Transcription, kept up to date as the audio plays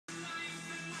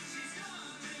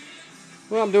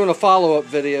Well, I'm doing a follow-up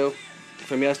video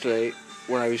from yesterday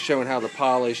when I was showing how to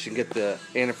polish and get the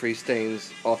antifreeze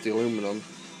stains off the aluminum.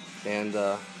 And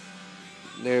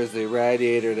there's the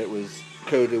radiator that was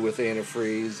coated with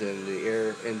antifreeze and the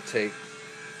air intake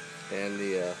and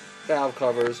the valve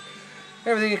covers.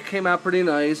 Everything came out pretty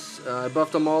nice. I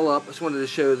buffed them all up. I just wanted to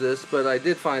show this, but I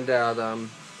did find out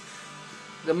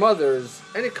the mothers,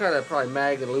 any kind of probably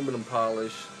mag and aluminum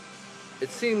polish,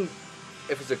 it seemed,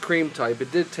 if it's a cream type,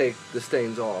 it did take the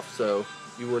stains off, so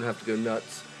you wouldn't have to go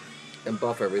nuts and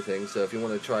buff everything. So if you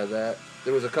want to try that,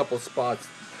 there was a couple spots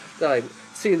that I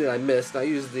seen that I missed. I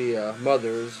used the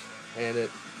mothers, and it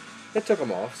took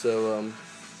them off. So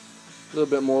a little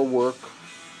bit more work,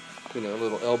 a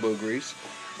little elbow grease,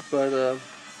 but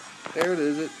there it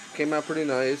is. It came out pretty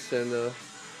nice and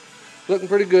looking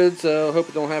pretty good. So I hope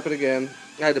it don't happen again.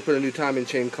 I had to put a new timing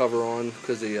chain cover on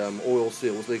because the oil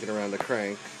seal was leaking around the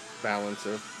crank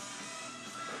balancer,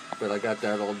 but I got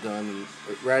that all done. And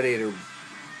the radiator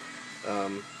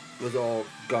was all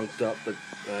gunked up, but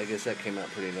I guess that came out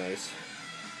pretty nice.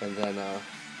 And then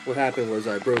what happened was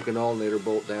I broke an alternator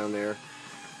bolt down there,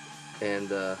 and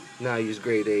now I use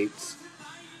grade 8s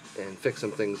and fix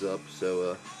some things up.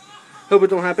 So hope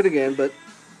it don't happen again. But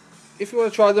if you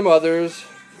want to try them others,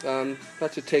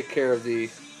 that should take care of the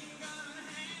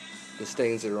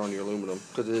stains that are on your aluminum,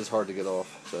 because it is hard to get off.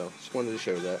 So just wanted to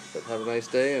show that. But have a nice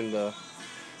day, and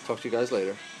talk to you guys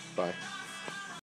later. Bye.